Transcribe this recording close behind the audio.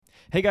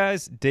Hey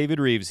guys, David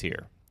Rives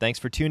here. Thanks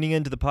for tuning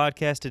in to the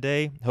podcast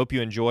today. Hope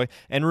you enjoy.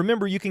 And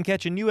remember, you can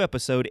catch a new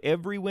episode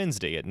every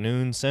Wednesday at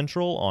noon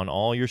Central on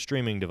all your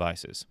streaming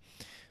devices.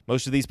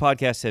 Most of these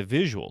podcasts have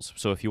visuals,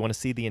 so if you want to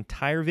see the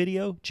entire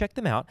video, check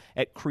them out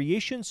at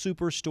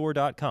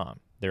creationsuperstore.com.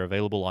 They're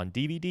available on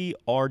DVD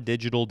or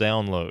digital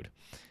download.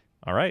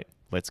 All right,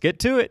 let's get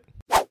to it.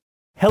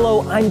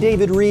 Hello, I'm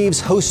David Rives,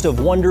 host of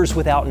Wonders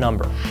Without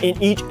Number.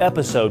 In each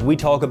episode, we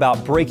talk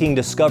about breaking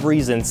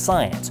discoveries in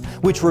science,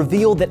 which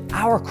reveal that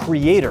our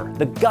Creator,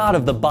 the God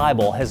of the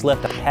Bible, has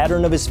left a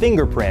pattern of His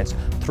fingerprints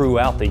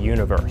throughout the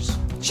universe.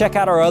 Check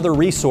out our other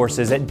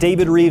resources at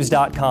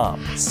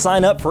davidrives.com.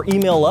 Sign up for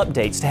email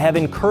updates to have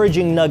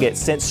encouraging nuggets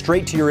sent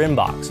straight to your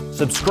inbox.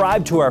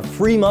 Subscribe to our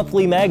free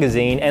monthly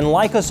magazine and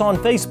like us on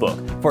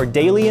Facebook for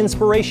daily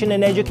inspiration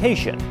and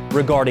education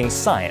regarding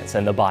science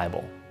and the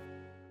Bible.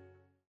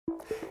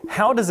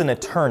 How does an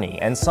attorney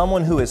and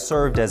someone who has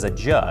served as a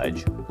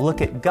judge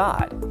look at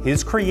God,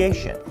 His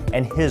creation,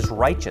 and His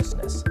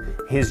righteousness,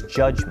 His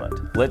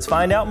judgment? Let's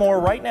find out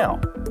more right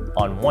now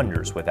on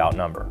Wonders Without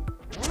Number.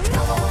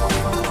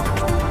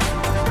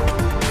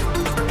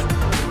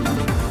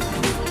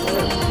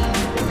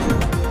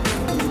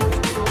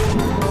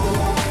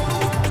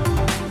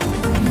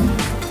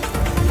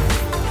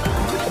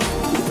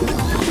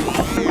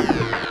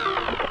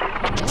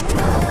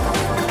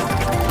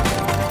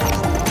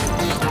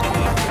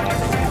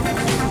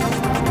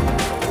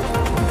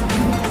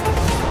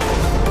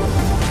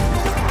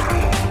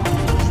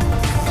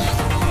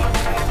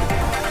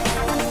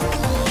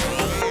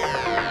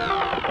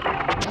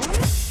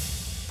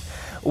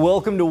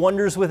 Welcome to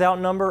Wonders Without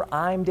Number.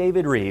 I'm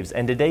David Rives,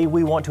 and today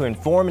we want to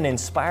inform and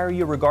inspire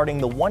you regarding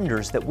the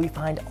wonders that we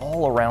find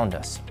all around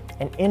us.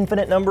 An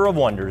infinite number of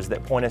wonders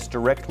that point us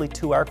directly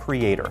to our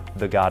Creator,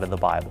 the God of the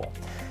Bible.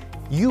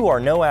 You are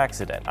no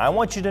accident. I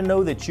want you to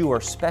know that you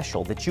are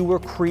special, that you were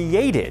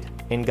created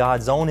in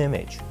God's own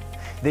image,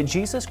 that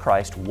Jesus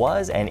Christ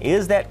was and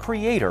is that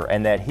Creator,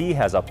 and that He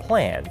has a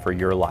plan for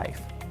your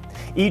life.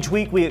 Each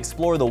week we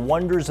explore the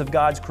wonders of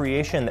God's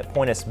creation that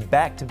point us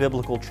back to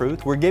biblical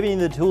truth. We're giving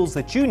you the tools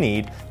that you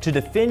need to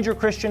defend your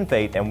Christian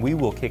faith, and we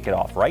will kick it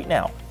off right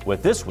now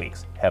with this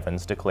week's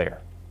Heavens Declare.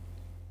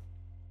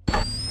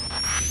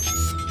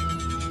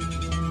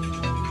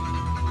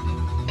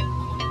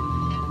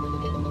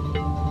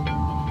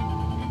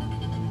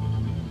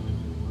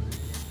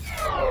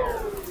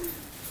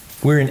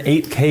 We're in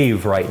 8th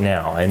Cave right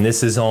now, and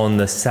this is on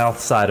the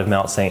south side of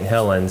Mount St.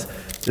 Helens.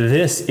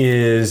 This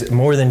is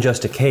more than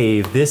just a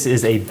cave. This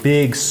is a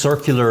big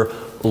circular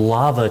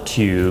lava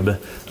tube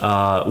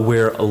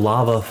where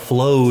lava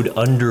flowed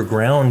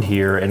underground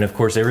here, and of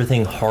course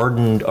everything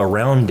hardened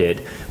around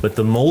it. But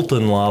the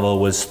molten lava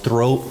was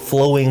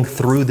flowing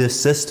through this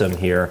system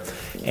here,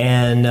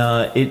 and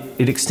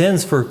it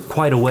extends for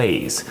quite a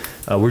ways.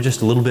 We're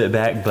just a little bit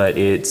back, but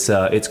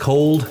it's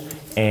cold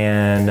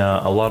and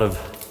a lot of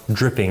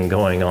dripping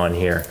going on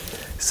here.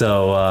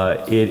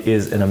 So it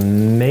is an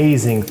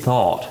amazing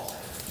thought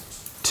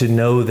to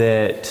know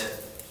that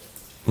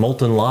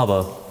molten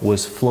lava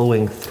was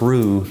flowing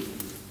through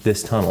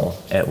this tunnel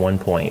at one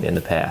point in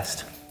the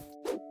past.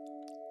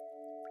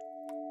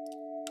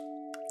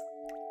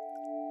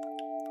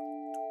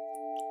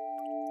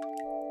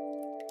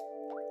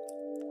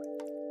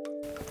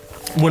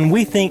 When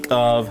we think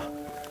of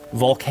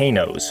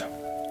volcanoes,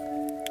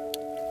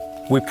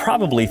 we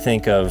probably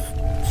think of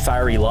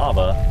fiery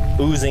lava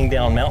oozing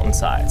down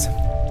mountainsides.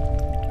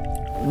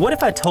 What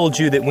if I told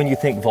you that when you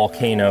think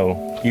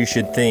volcano, you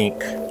should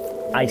think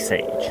Ice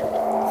Age?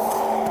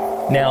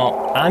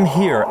 Now, I'm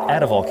here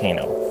at a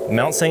volcano,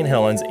 Mount St.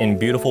 Helens in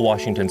beautiful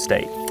Washington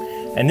State.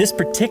 And this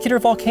particular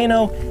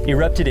volcano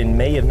erupted in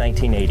May of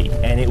 1980,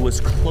 and it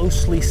was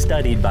closely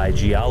studied by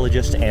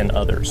geologists and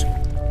others.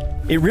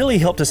 It really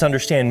helped us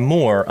understand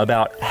more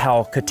about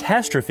how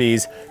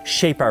catastrophes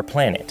shape our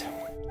planet.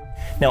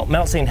 Now,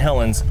 Mount St.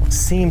 Helens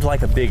seemed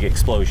like a big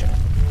explosion.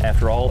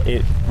 After all,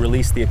 it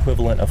released the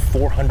equivalent of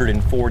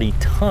 440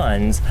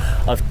 tons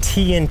of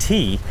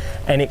TNT,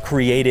 and it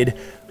created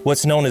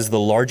what's known as the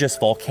largest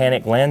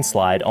volcanic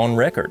landslide on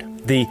record.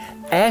 The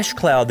ash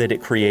cloud that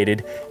it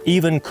created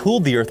even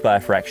cooled the Earth by a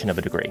fraction of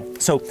a degree.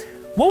 So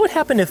what would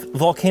happen if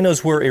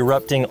volcanoes were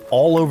erupting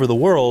all over the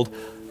world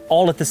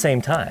all at the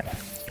same time?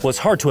 Well, it's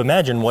hard to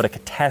imagine what a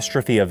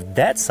catastrophe of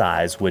that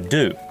size would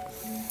do.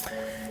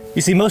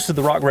 You see, most of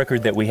the rock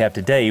record that we have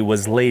today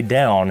was laid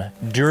down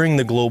during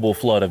the global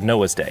flood of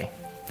Noah's day.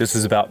 This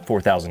is about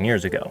 4,000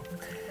 years ago.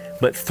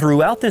 But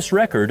throughout this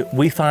record,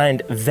 we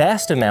find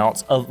vast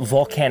amounts of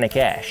volcanic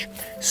ash.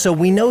 So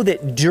we know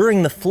that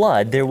during the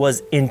flood, there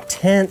was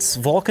intense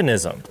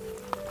volcanism.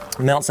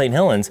 Mount St.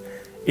 Helens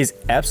is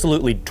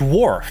absolutely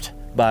dwarfed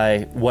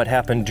by what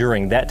happened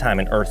during that time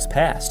in Earth's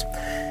past.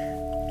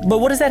 But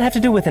what does that have to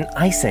do with an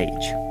ice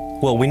age?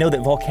 Well, we know that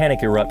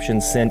volcanic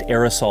eruptions send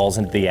aerosols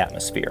into the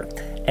atmosphere,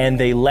 and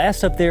they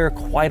last up there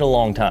quite a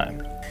long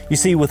time. You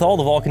see, with all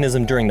the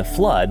volcanism during the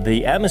flood,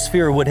 the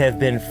atmosphere would have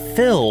been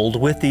filled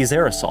with these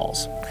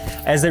aerosols.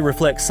 As they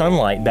reflect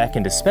sunlight back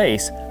into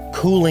space,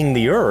 cooling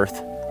the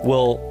Earth,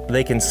 Well,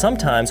 they can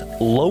sometimes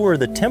lower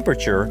the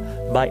temperature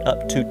by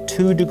up to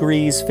 2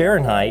 degrees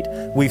Fahrenheit.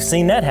 We've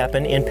seen that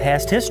happen in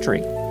past history.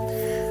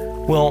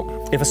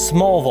 Well, if a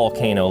small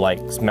volcano like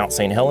Mount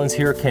St. Helens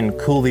here can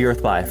cool the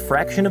Earth by a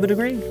fraction of a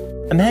degree,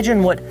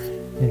 imagine what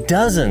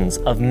dozens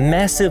of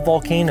massive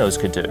volcanoes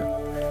could do.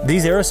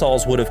 These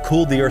aerosols would have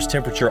cooled the Earth's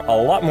temperature a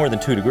lot more than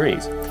 2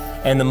 degrees,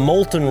 and the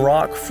molten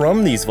rock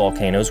from these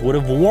volcanoes would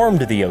have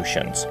warmed the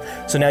oceans.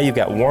 So now you've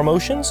got warm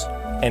oceans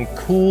and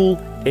cool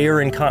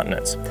air in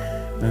continents.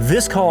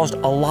 This caused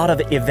a lot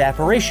of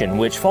evaporation,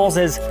 which falls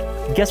as,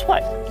 guess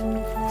what?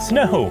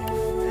 Snow.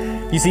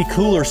 You see,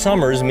 cooler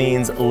summers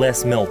means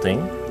less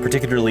melting,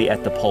 particularly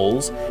at the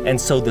poles, and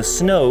so the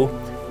snow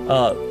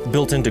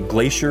built into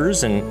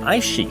glaciers and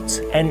ice sheets,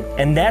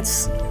 and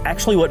that's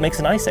actually what makes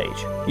an ice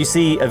age. You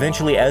see,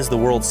 eventually as the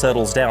world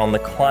settles down, the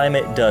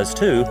climate does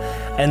too,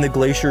 and the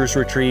glaciers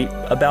retreat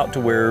about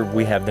to where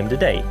we have them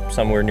today,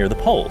 somewhere near the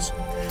poles.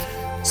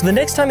 So the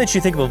next time that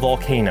you think of a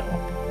volcano,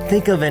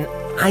 think of an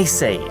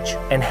ice age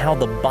and how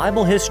the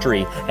Bible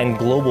history and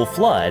global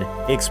flood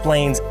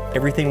explains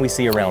everything we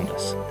see around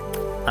us.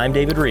 I'm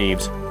David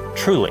Rives.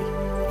 Truly,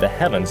 the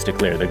heavens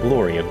declare the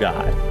glory of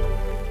God.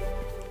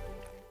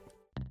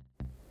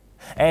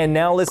 And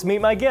now let's meet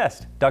my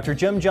guest, Dr.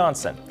 Jim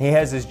Johnson. He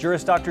has his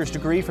Juris Doctor's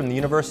degree from the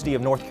University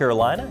of North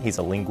Carolina. He's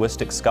a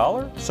linguistic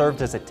scholar,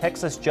 served as a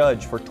Texas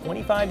judge for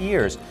 25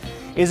 years,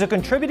 is a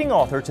contributing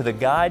author to the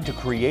Guide to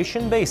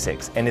Creation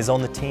Basics, and is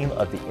on the team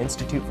of the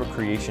Institute for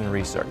Creation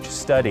Research,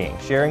 studying,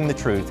 sharing the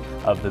truth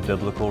of the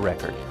biblical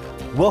record.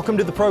 Welcome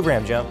to the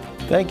program, Jim.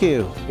 Thank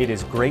you. It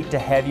is great to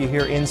have you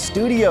here in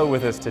studio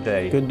with us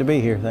today. Good to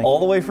be here. Thank you. All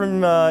the way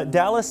from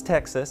Dallas,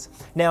 Texas.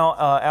 Now,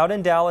 out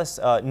in Dallas,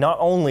 not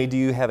only do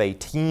you have a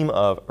team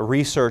of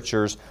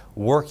researchers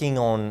working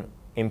on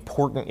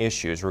important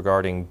issues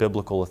regarding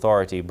biblical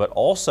authority, but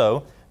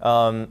also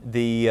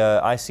the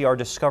ICR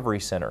Discovery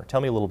Center.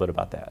 Tell me a little bit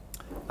about that.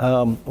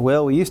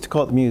 Well, we used to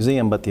call it the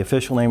museum, but the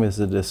official name is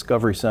the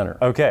Discovery Center.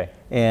 Okay.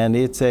 And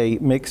it's a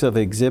mix of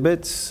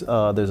exhibits.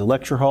 There's a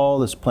lecture hall,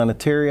 there's a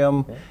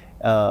planetarium,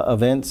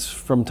 events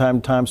from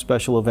time to time,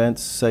 special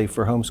events, say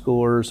for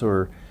homeschoolers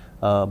or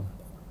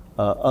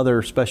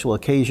other special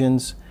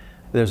occasions.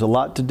 There's a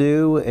lot to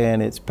do,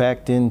 and it's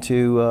packed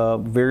into a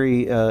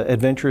very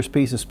adventurous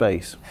piece of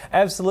space.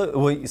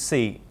 Absolutely. Well, you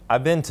see,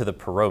 I've been to the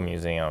Perot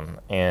Museum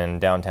in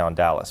downtown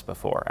Dallas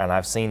before, and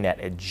I've seen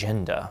that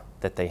agenda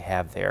that they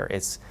have there.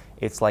 It's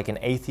like an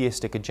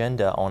atheistic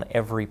agenda on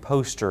every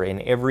poster,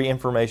 in every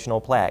informational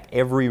plaque,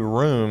 every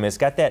room. It's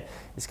got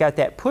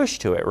that push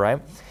to it, right?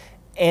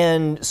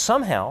 And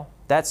somehow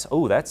that's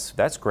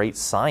great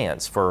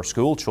science for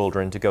school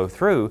children to go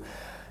through.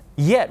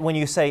 Yet when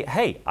you say,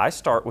 hey, I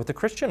start with the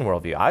Christian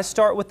worldview, I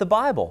start with the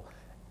Bible,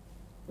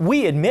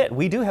 we admit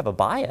we do have a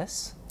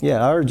bias.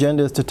 Yeah, our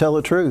agenda is to tell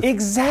the truth.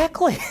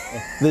 Exactly.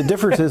 The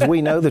difference is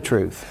we know the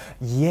truth.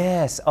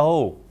 Yes.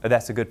 Oh,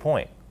 that's a good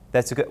point.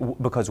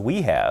 Because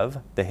we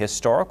have the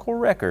historical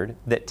record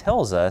that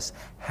tells us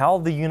how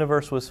the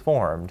universe was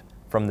formed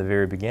from the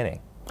very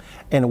beginning.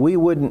 And we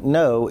wouldn't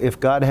know if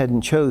God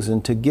hadn't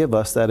chosen to give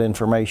us that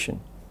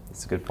information.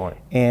 That's a good point.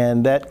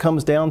 And that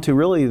comes down to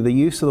really the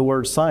use of the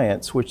word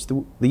science, which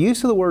the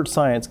use of the word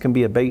science can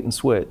be a bait and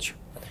switch,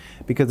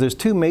 because there's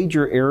two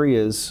major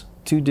areas,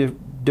 two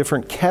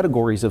different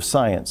categories of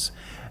science.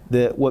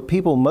 That what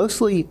people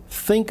mostly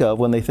think of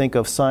when they think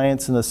of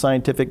science and the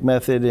scientific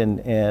method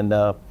and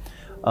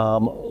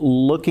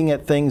looking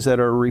at things that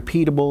are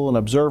repeatable and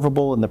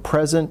observable in the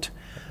present,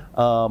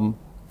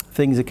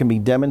 things that can be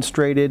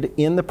demonstrated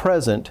in the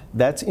present,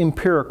 that's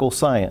empirical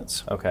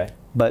science. Okay.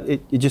 But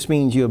it just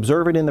means you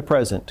observe it in the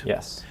present.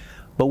 Yes.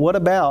 But what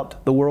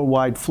about the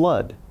worldwide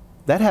flood?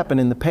 That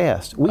happened in the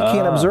past. We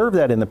can't observe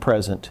that in the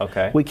present.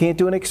 Okay. We can't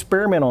do an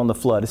experiment on the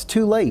flood. It's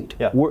too late.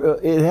 Yeah.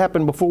 It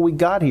happened before we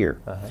got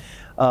here.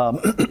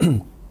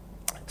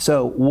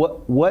 So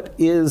what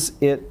is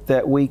it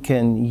that we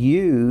can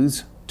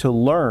use to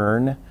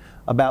learn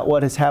about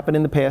what has happened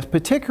in the past,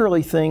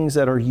 particularly things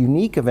that are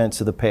unique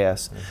events of the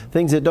past,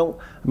 things that don't,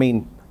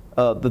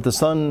 that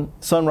the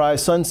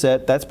sunrise,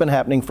 sunset, that's been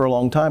happening for a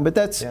long time, but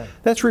that's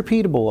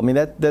repeatable. I mean,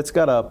 that's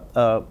got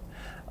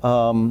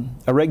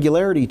a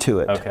regularity to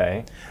it.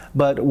 Okay.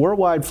 But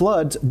worldwide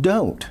floods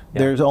don't. Yeah.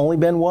 There's only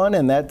been one,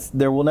 and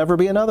there will never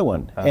be another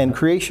one. And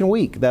Creation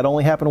Week, that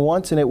only happened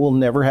once, and it will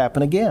never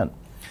happen again.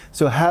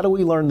 So how do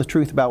we learn the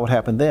truth about what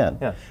happened then?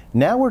 Yeah.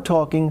 Now we're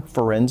talking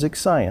forensic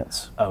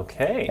science.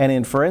 Okay. And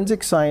in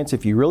forensic science,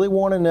 if you really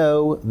want to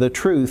know the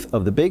truth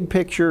of the big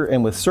picture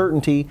and with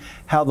certainty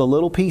how the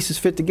little pieces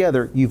fit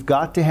together, you've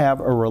got to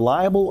have a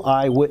reliable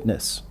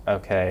eyewitness.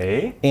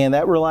 Okay. And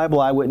that reliable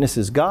eyewitness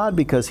is God,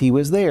 because He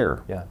was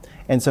there. Yeah.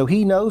 And so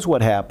He knows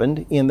what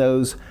happened in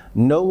those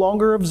no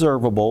longer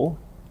observable,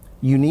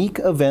 unique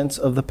events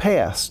of the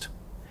past.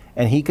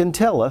 And He can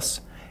tell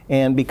us.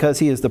 And because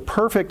He is the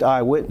perfect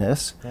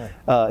eyewitness,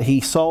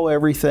 He saw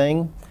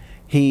everything.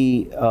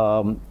 He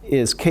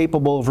is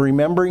capable of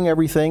remembering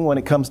everything when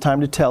it comes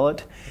time to tell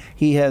it.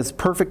 He has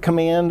perfect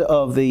command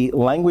of the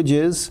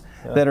languages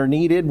that are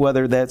needed,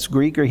 whether that's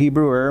Greek or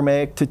Hebrew or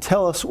Aramaic, to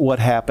tell us what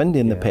happened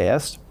in the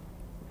past.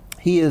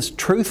 He is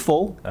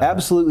truthful,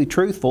 absolutely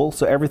truthful,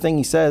 so everything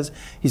he says,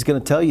 he's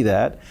going to tell you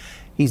that.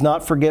 He's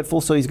not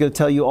forgetful, so he's going to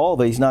tell you all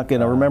of it. He's not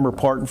going to remember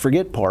part and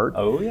forget part.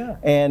 Oh, yeah.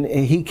 And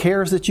he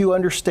cares that you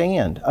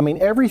understand. I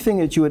mean, everything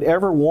that you would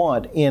ever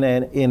want in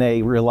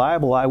a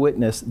reliable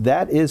eyewitness,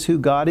 that is who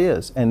God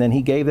is. And then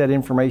he gave that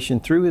information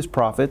through his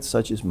prophets,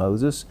 such as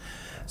Moses,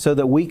 so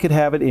that we could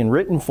have it in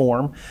written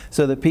form,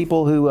 so that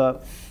people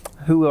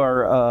who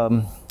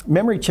are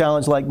memory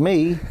challenged like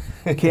me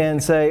can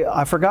say,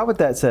 I forgot what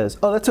that says.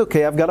 Oh, that's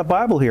okay. I've got a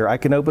Bible here. I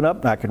can open up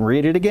and I can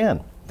read it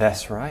again.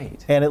 That's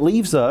right. And it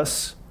leaves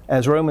us,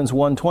 as Romans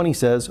 1:20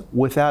 says,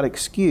 without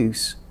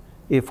excuse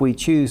if we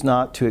choose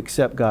not to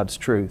accept God's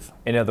truth.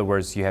 In other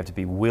words, you have to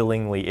be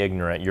willingly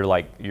ignorant.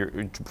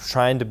 You're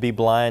trying to be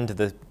blind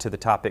to the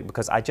topic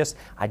because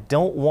I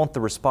don't want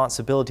the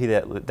responsibility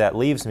that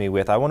leaves me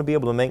with. I want to be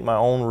able to make my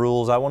own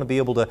rules. I want to be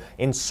able to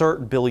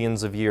insert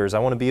billions of years. I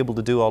want to be able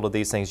to do all of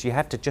these things. You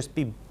have to just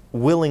be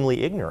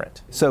willingly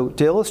ignorant. So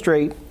to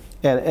illustrate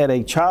at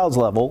a child's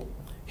level,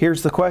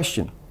 here's the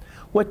question.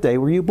 What day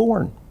were you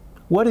born?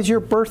 What is your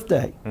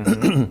birthday?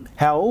 Mm-hmm.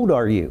 How old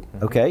are you?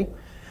 Mm-hmm. Okay?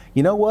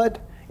 You know what?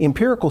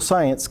 Empirical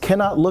science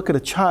cannot look at a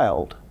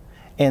child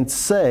and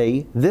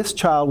say, this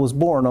child was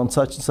born on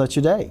such and such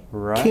a day.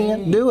 Right.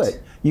 Can't do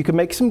it. You can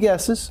make some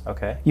guesses.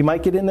 Okay. You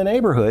might get in the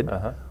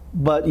neighborhood,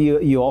 but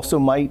you also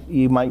might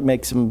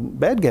make some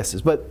bad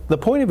guesses. But the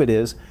point of it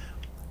is,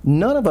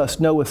 none of us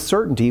know with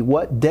certainty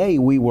what day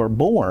we were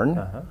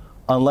born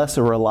unless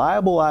a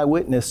reliable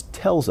eyewitness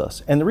tells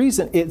us. And the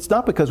reason, it's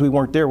not because we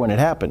weren't there when it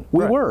happened.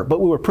 We were,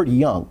 but we were pretty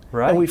young.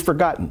 Right. And we've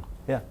forgotten.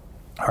 Yeah.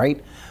 All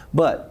right?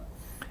 But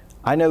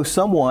I know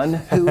someone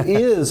who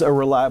is a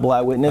reliable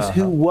eyewitness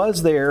who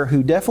was there,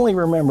 who definitely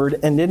remembered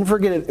and didn't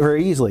forget it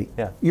very easily.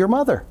 Yeah. Your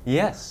mother.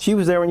 Yes. She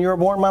was there when you were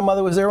born. My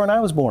mother was there when I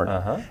was born.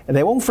 And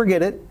they won't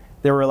forget it.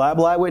 They're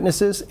reliable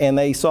eyewitnesses, and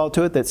they saw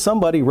to it that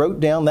somebody wrote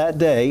down that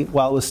day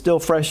while it was still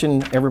fresh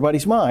in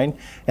everybody's mind.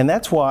 And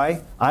that's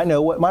why I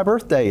know what my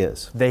birthday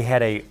is. They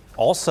had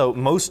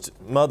most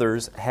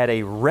mothers had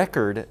a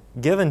record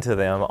given to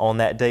them on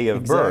that day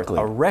of birth,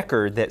 a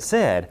record that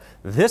said,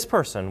 this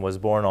person was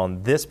born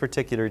on this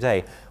particular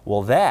day.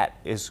 Well, that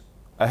is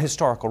a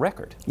historical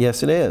record.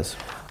 Yes, it is.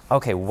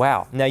 Okay,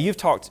 wow. Now you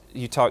talked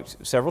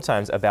several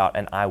times about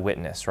an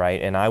eyewitness,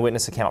 right? An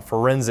eyewitness account,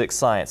 forensic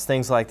science,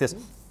 things like this.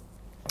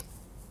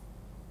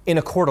 In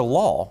a court of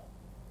law,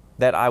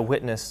 that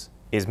eyewitness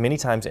is many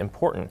times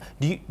important.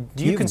 Do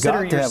you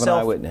consider got to yourself have an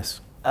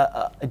eyewitness?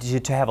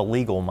 To have a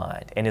legal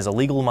mind? And is a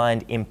legal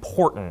mind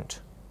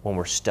important when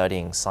we're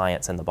studying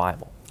science in the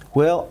Bible?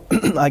 Well,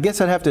 I guess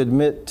I'd have to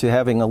admit to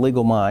having a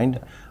legal mind.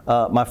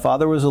 My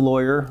father was a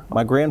lawyer,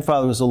 my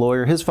grandfather was a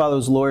lawyer, his father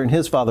was a lawyer, and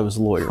his father was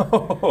a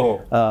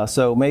lawyer.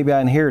 So maybe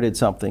I inherited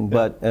something.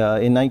 But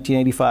in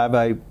 1985,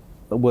 I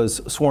was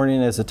sworn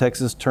in as a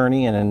Texas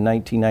attorney, and in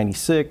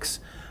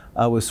 1996,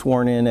 I was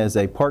sworn in as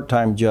a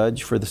part-time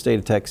judge for the state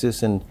of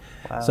Texas. And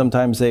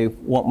sometimes they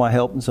want my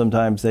help, and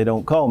sometimes they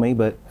don't call me.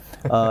 But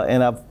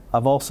and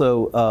I've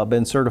also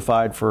been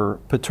certified for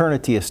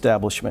paternity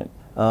establishment.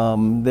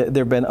 There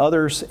have been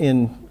others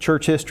in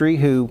church history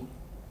who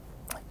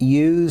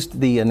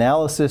used the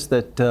analysis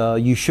that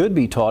you should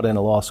be taught in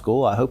a law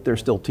school. I hope they're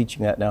still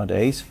teaching that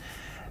nowadays.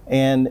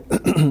 And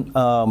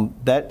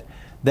that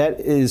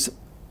is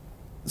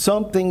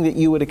something that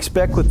you would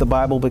expect with the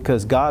Bible,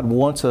 because God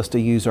wants us to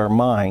use our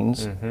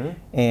minds.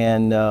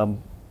 And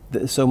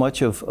so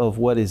much of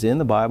what is in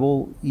the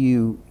Bible,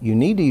 you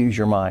need to use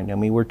your mind. I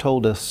mean, we're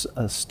told to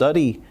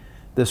study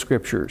the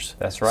Scriptures.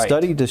 That's right.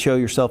 Study to show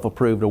yourself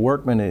approved, a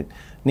workman that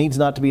needs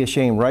not to be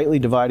ashamed, rightly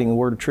dividing the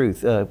word of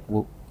truth.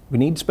 We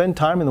need to spend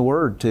time in the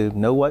Word to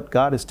know what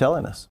God is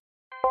telling us.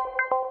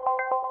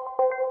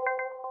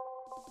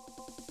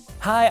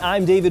 Hi,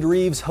 I'm David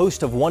Rives,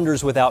 host of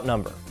Wonders Without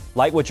Number.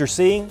 Like what you're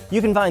seeing?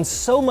 You can find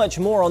so much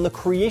more on the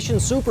Creation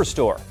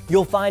Superstore.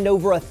 You'll find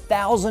over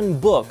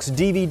 1,000 books,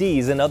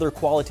 DVDs, and other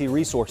quality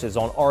resources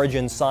on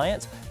origin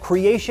science,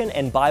 creation,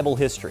 and Bible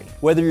history.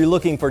 Whether you're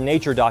looking for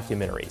nature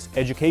documentaries,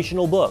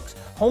 educational books,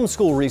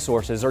 homeschool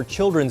resources, or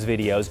children's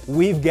videos,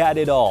 we've got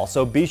it all,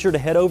 so be sure to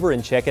head over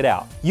and check it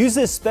out. Use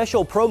this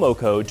special promo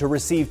code to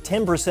receive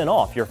 10%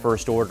 off your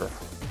first order.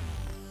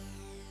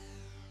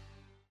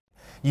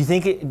 You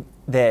think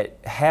that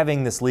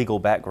having this legal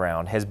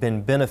background has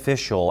been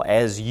beneficial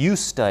as you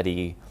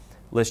study,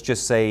 let's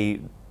just say,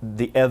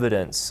 the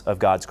evidence of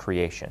God's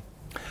creation?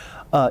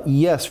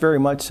 Yes, very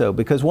much so.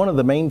 Because one of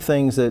the main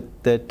things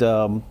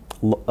that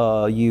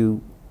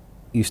you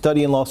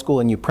study in law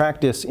school and you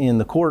practice in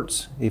the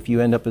courts, if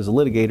you end up as a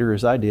litigator,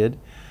 as I did,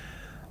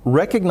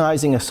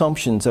 recognizing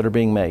assumptions that are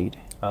being made.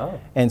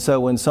 And so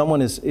when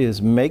someone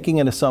is making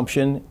an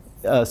assumption,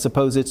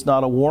 suppose it's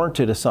not a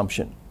warranted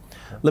assumption.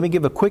 Let me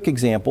give a quick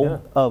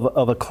example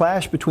of a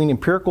clash between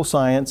empirical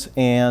science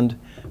and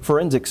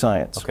forensic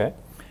science. Okay.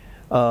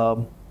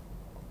 About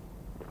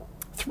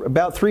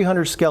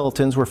 300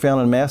 skeletons were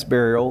found in mass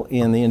burial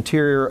in the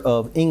interior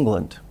of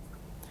England.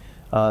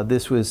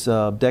 This was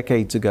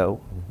decades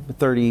ago,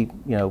 30,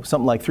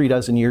 something like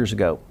 36 years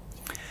ago.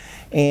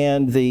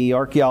 And the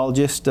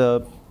archaeologist,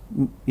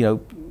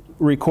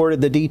 recorded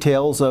the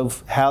details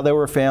of how they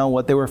were found,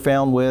 what they were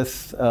found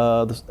with,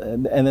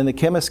 and then the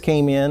chemists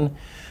came in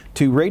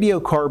to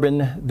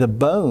radiocarbon the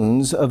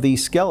bones of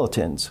these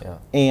skeletons. Yeah.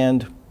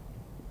 And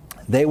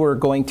they were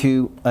going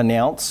to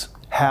announce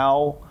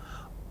how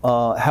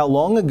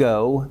long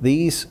ago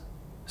these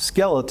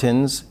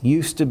skeletons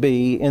used to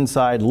be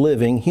inside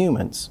living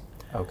humans.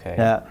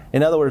 Okay.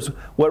 In other words,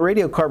 what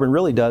radiocarbon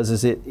really does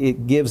is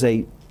it gives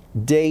a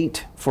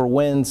date for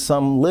when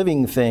some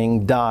living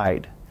thing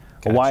died.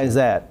 Gotcha. Why is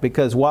that?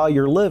 Because while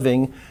you're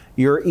living,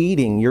 you're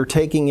eating, you're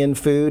taking in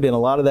food, and a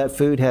lot of that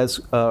food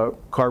has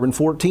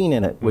carbon-14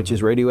 in it, which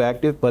is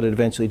radioactive, but it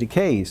eventually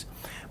decays.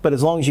 But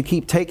as long as you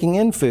keep taking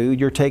in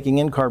food, you're taking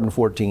in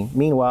carbon-14.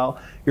 Meanwhile,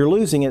 you're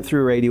losing it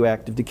through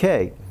radioactive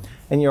decay.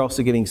 And you're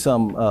also getting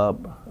some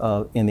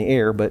in the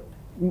air, but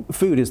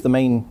food is the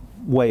main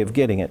way of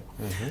getting it.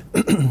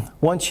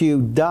 Once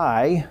you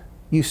die,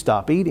 you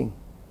stop eating.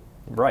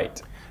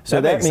 Right. So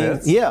that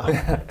means,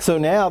 sense. So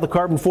now the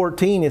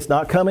carbon-14 is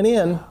not coming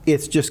in,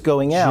 it's just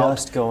going out.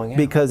 Just going out.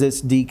 Because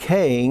it's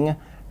decaying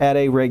at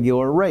a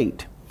regular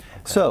rate. Okay.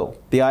 So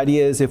the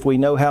idea is if we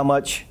know how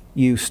much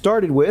you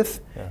started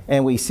with,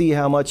 and we see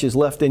how much is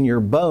left in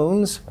your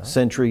bones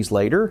centuries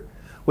later,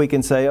 we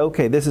can say,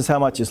 okay, this is how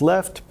much is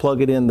left,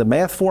 plug it in the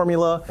math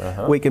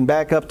formula. We can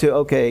back up to,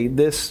 okay,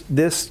 this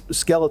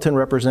skeleton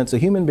represents a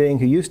human being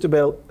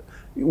who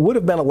would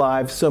have been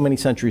alive so many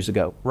centuries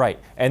ago. Right,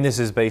 and this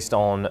is based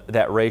on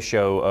that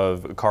ratio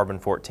of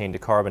carbon-14 to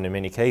carbon in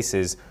many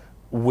cases,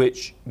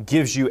 which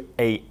gives you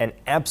an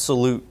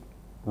absolute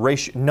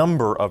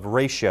number of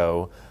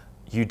ratio.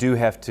 You do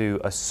have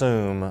to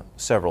assume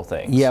several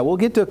things. Yeah, we'll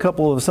get to a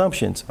couple of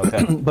assumptions,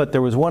 okay. But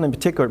there was one in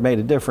particular that made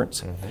a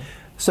difference.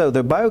 So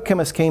the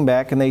biochemists came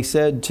back and they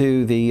said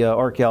to the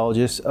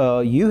archaeologists,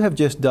 you have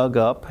just dug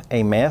up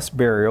a mass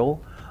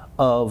burial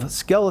of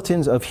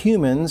skeletons of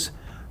humans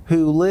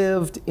who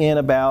lived in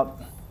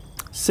about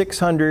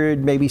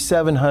 600, maybe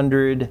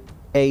 700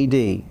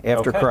 AD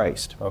after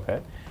Christ. Okay.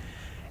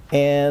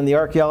 And the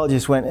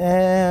archaeologists went,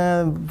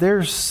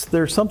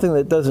 there's something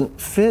that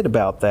doesn't fit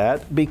about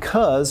that,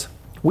 because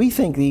we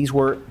think these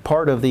were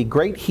part of the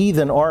Great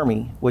Heathen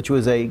Army, which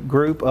was a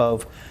group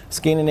of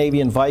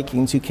Scandinavian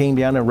Vikings who came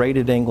down and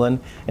raided England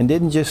and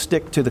didn't just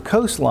stick to the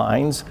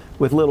coastlines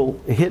with little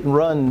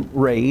hit-and-run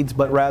raids,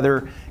 but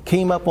rather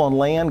came up on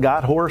land,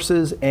 got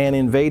horses, and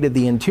invaded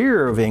the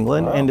interior of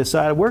England and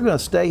decided, we're going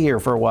to stay here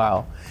for a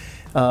while.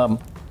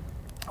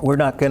 We're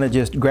not going to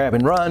just grab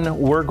and run,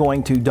 we're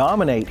going to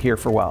dominate here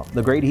for a while.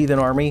 The Great Heathen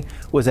Army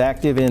was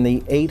active in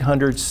the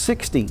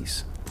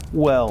 860s.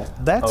 Well,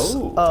 that's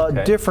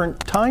a different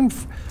time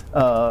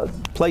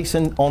place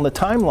on the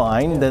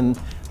timeline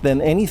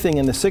than anything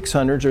in the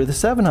 600s or the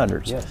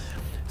 700s. Yes.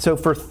 So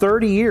for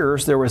 30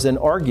 years, there was an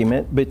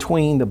argument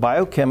between the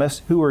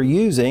biochemists who were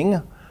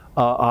using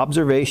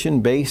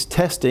observation-based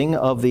testing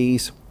of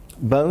these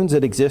bones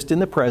that exist in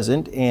the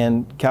present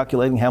and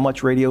calculating how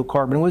much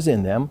radiocarbon was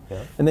in them,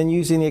 and then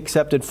using the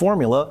accepted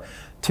formula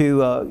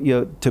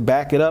to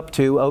back it up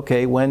to,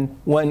 okay, when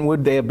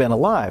would they have been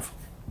alive?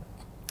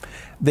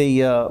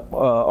 The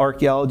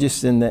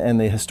archaeologists and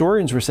the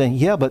historians were saying,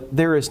 yeah, but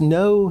there is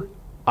no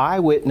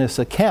eyewitness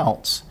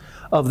accounts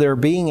of there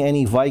being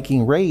any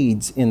Viking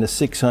raids in the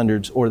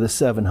 600s or the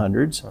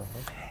 700s.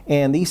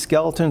 And these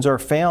skeletons are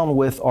found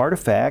with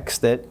artifacts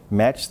that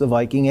match the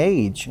Viking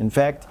age. In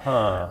fact,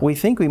 we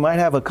think we might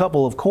have a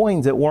couple of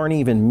coins that weren't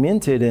even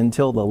minted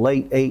until the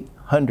late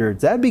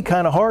 800s. That'd be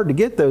kind of hard to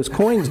get those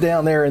coins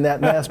down there in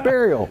that mass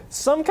burial.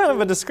 Some kind of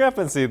a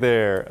discrepancy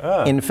there.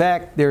 In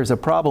fact, there's a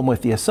problem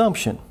with the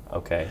assumption.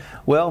 Okay.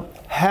 Well,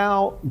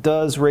 how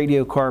does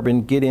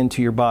radiocarbon get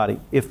into your body?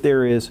 If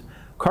there is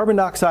carbon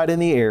dioxide in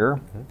the air,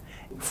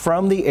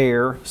 from the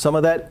air, some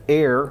of that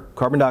air,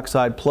 carbon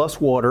dioxide plus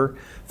water,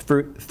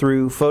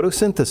 through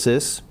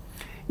photosynthesis,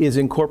 is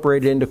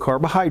incorporated into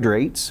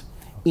carbohydrates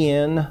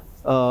in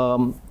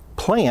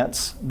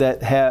plants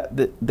that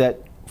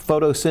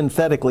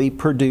photosynthetically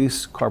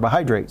produce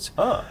carbohydrates.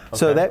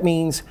 So that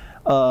means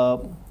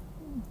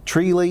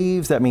tree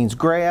leaves, that means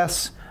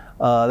grass,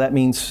 that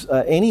means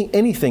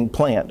anything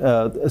plant.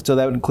 So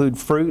that would include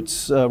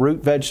fruits,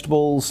 root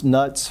vegetables,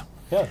 nuts.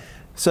 Yeah.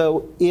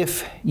 So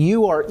if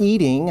you are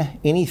eating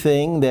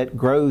anything that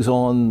grows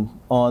on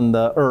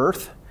the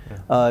earth,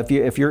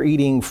 if you're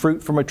eating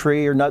fruit from a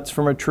tree or nuts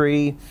from a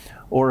tree,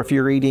 or if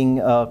you're eating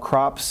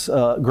crops,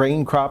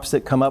 grain crops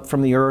that come up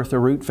from the earth, or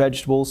root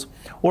vegetables,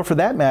 or for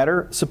that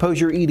matter, suppose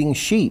you're eating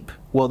sheep.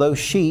 Well, those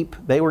sheep,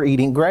 they were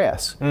eating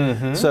grass.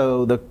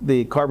 So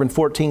the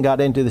carbon-14 got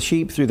into the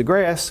sheep through the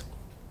grass,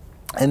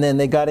 and then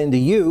they got into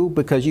you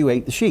because you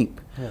ate the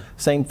sheep.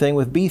 Same thing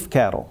with beef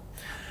cattle.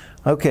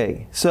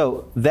 Okay,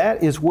 so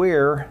that is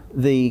where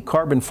the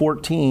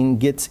carbon-14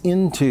 gets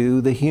into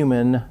the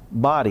human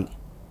body.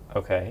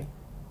 Okay.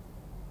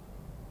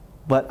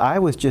 But I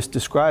was just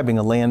describing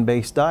a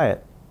land-based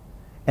diet.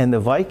 And the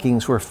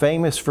Vikings were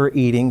famous for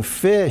eating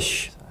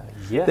fish.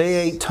 Yes. They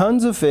ate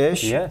tons of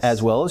fish, Yes.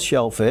 as well as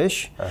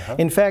shellfish.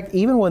 In fact,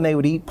 even when they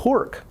would eat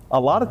pork, a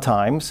lot of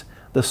times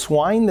the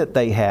swine that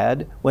they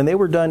had, when they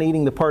were done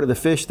eating the part of the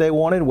fish they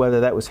wanted,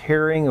 whether that was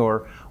herring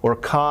or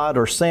cod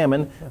or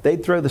salmon,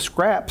 they'd throw the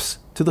scraps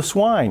to the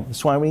swine. The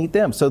swine would eat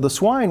them. So the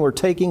swine were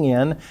taking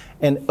in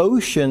an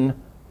ocean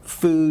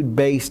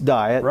food-based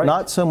diet, Right.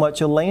 not so much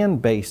a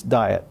land-based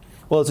diet.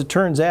 Well, as it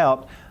turns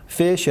out,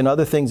 fish and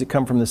other things that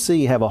come from the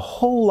sea have a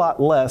whole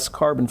lot less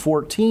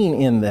carbon-14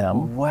 in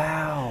them.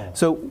 Wow.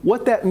 So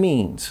what that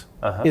means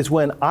is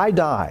when I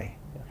die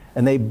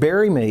and they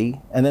bury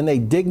me and then they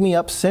dig me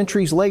up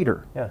centuries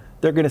later,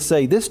 they're going to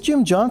say, this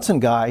Jim Johnson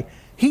guy,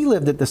 he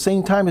lived at the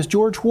same time as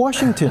George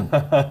Washington.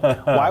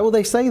 Why will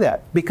they say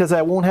that? Because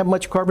I won't have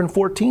much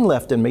carbon-14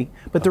 left in me.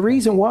 But the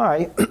reason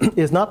why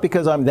is not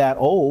because I'm that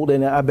old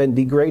and I've been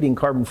degrading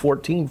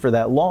carbon-14 for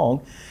that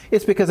long.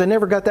 It's because I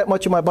never got that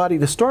much in my body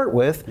to start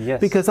with,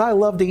 because I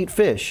love to eat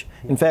fish.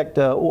 In fact,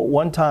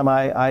 one time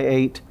I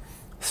ate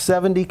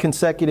 70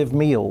 consecutive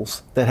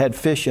meals that had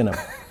fish in them.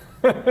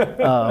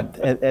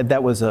 And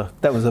that was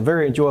a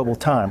very enjoyable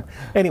time.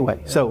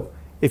 Anyway, so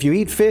if you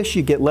eat fish,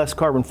 you get less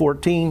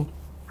carbon-14.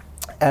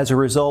 As a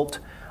result,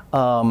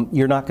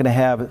 you're not going to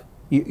have,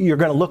 you're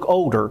going to look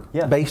older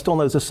based on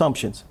those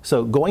assumptions.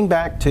 So going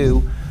back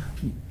to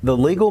the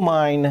legal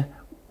mind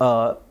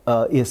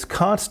is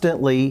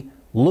constantly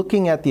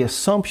looking at the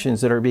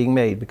assumptions that are being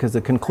made, because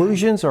the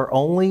conclusions are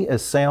only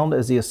as sound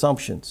as the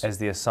assumptions.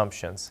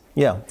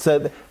 Yeah.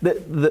 So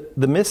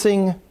the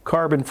missing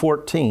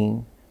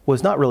carbon-14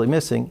 was not really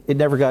missing. It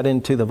never got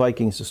into the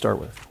Vikings to start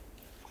with.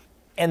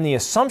 And the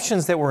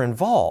assumptions that were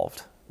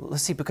involved,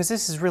 let's see, because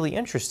this is really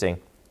interesting.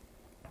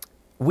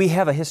 We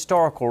have a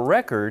historical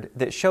record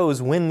that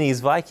shows when these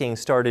Vikings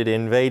started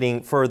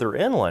invading further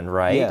inland,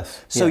 right?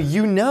 Yes. So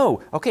you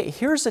know, okay,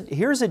 here's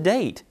a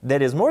date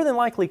that is more than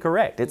likely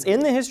correct. It's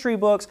in the history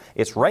books.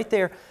 It's right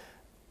there.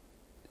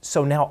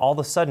 So now all of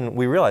a sudden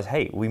we realize,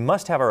 hey, we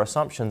must have our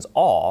assumptions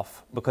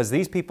off because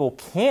these people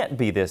can't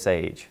be this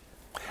age.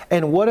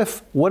 And what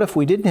if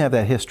we didn't have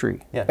that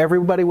history?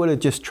 Everybody would have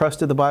just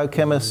trusted the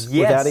biochemists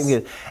without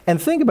even.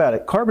 And think about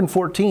it,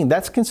 carbon-14,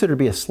 that's considered to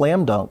be a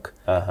slam dunk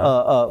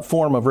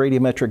form of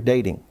radiometric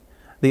dating.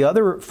 The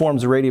other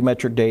forms of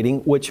radiometric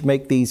dating, which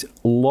make these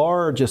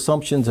large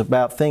assumptions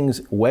about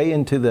things way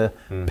into the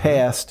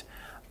past,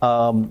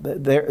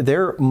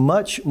 they're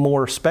much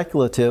more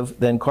speculative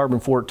than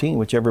carbon-14,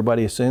 which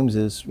everybody assumes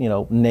is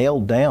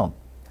nailed down.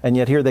 And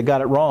yet here they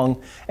got it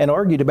wrong and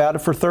argued about it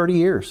for 30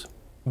 years.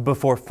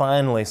 Before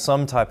finally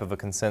some type of a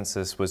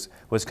consensus was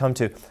come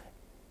to.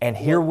 And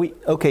here we...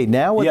 Okay,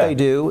 now what they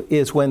do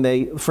is when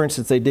they, for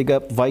instance, they dig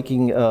up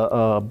Viking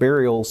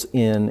burials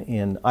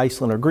in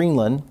Iceland or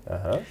Greenland,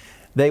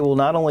 they will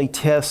not only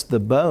test the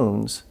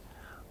bones,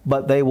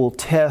 but they will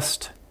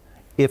test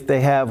if they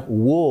have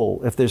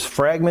wool, if there's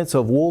fragments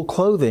of wool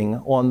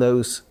clothing on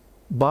those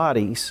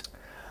bodies.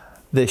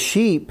 The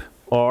sheep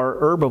are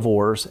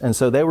herbivores, and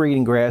so they were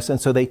eating grass,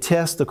 and so they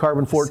test the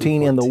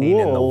carbon-14 in the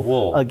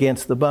wool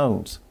against the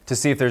bones. To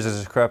see if there's a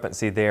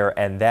discrepancy there,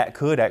 and that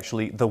could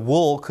actually, the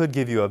wool could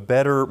give you a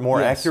better,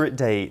 more accurate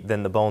date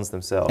than the bones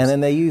themselves. And then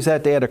they use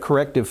that to add a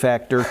corrective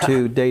factor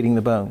to dating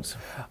the bones.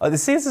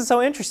 This is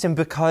so interesting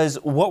because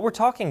what we're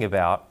talking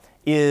about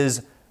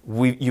is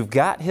you've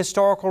got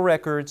historical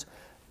records,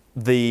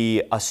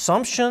 the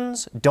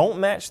assumptions don't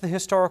match the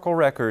historical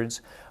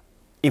records.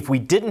 If we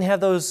didn't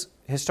have those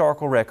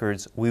historical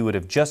records, we would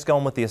have just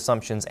gone with the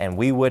assumptions and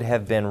we would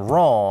have been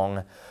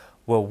wrong.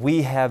 Well,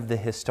 we have the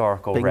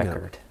historical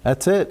record.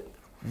 That's it.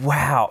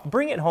 Wow.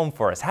 Bring it home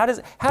for us. How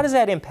does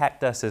that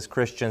impact us as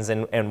Christians,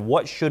 and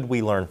what should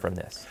we learn from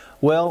this?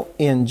 Well,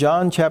 in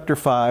John chapter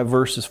 5,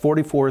 verses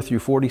 44 through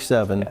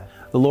 47,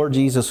 the Lord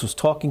Jesus was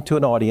talking to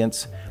an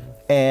audience,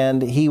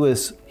 and he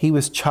was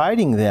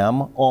chiding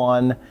them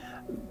on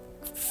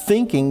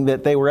thinking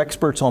that they were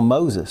experts on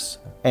Moses.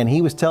 And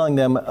he was telling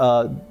them,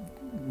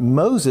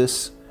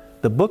 Moses,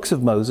 the books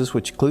of Moses,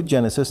 which include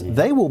Genesis,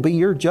 they will be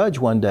your judge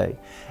one day.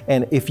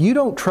 And if you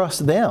don't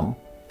trust them,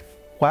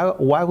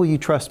 why will you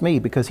trust me?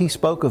 Because he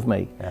spoke of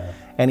me.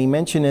 And he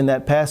mentioned in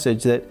that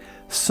passage that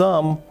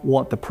some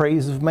want the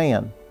praise of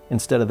man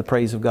instead of the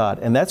praise of God.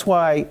 And that's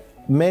why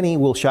many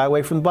will shy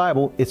away from the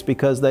Bible. It's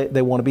because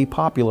they want to be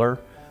popular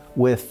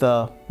with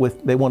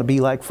they want to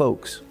be like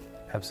folks.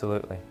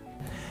 Absolutely.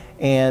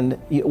 And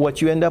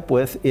what you end up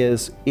with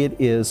is it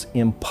is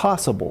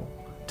impossible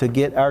to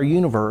get our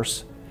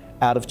universe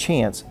out of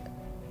chance.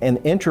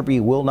 And entropy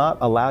will not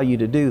allow you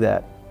to do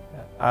that.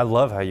 I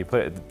love how you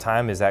put it.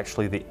 Time is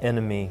actually the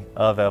enemy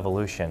of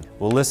evolution.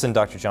 Well, listen,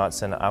 Dr.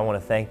 Johnson, I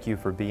want to thank you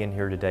for being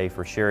here today,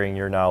 for sharing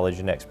your knowledge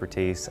and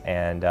expertise,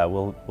 and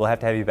we'll have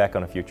to have you back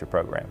on a future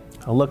program.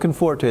 I'm looking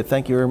forward to it.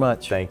 Thank you very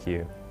much. Thank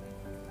you.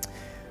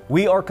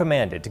 We are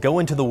commanded to go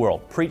into the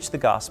world, preach the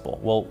gospel.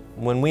 Well,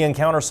 when we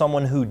encounter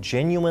someone who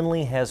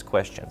genuinely has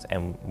questions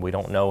and we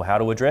don't know how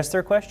to address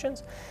their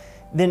questions,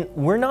 then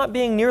we're not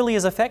being nearly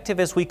as effective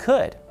as we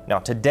could. Now,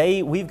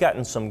 today we've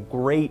gotten some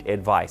great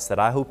advice that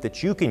I hope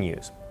that you can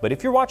use. But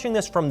if you're watching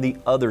this from the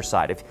other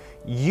side, if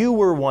you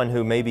were one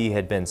who maybe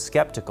had been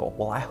skeptical,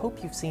 well, I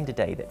hope you've seen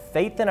today that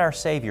faith in our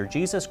Savior,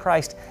 Jesus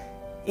Christ,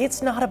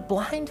 it's not a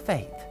blind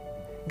faith.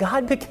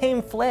 God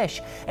became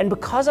flesh, and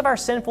because of our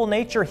sinful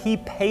nature, He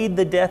paid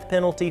the death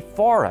penalty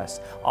for us,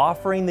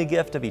 offering the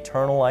gift of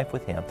eternal life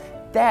with Him.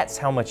 That's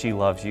how much He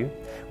loves you.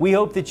 We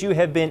hope that you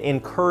have been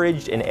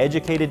encouraged and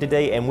educated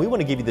today, and we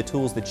want to give you the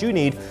tools that you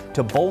need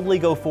to boldly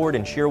go forward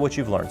and share what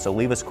you've learned. So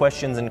leave us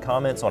questions and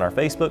comments on our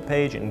Facebook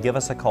page and give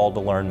us a call to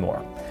learn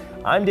more.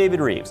 I'm David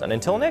Rives, and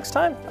until next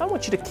time, I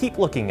want you to keep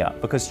looking up,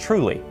 because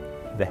truly,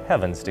 the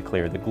heavens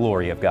declare the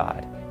glory of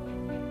God.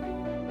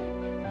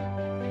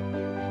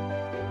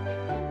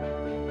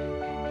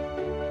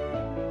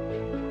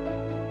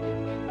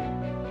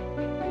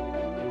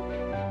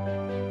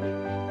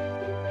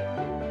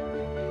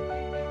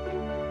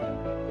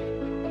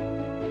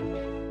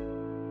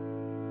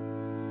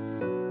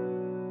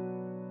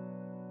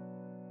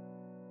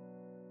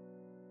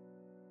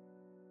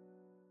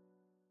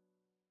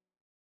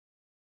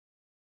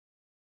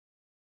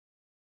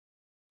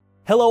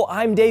 Hello,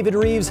 I'm David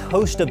Rives,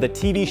 host of the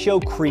TV show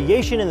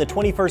Creation in the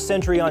 21st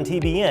Century on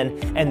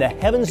TBN and the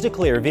Heavens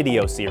Declare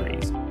video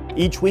series.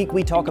 Each week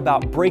we talk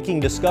about breaking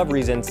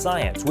discoveries in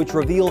science which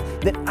reveal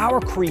that our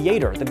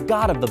Creator, the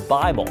God of the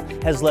Bible,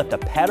 has left a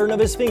pattern of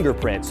His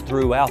fingerprints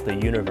throughout the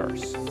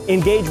universe.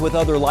 Engage with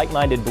other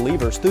like-minded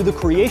believers through the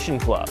Creation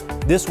Club.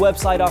 This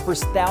website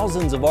offers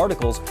thousands of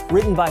articles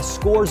written by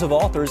scores of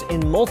authors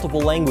in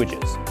multiple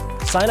languages.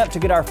 Sign up to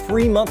get our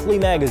free monthly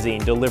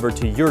magazine delivered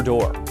to your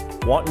door.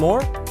 Want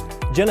more?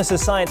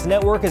 Genesis Science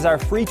Network is our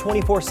free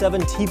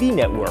 24/7 TV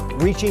network,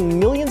 reaching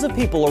millions of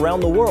people around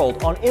the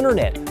world on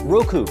internet,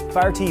 Roku,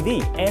 Fire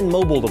TV, and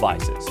mobile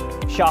devices.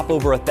 Shop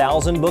over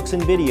 1,000 books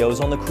and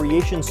videos on the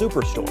Creation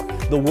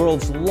Superstore, the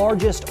world's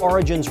largest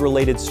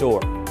origins-related store.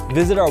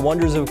 Visit our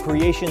Wonders of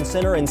Creation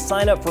Center and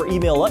sign up for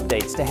email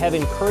updates to have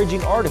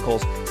encouraging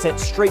articles sent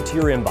straight to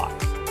your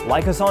inbox.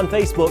 Like us on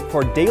Facebook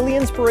for daily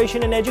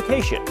inspiration and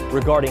education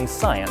regarding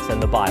science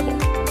and the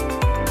Bible.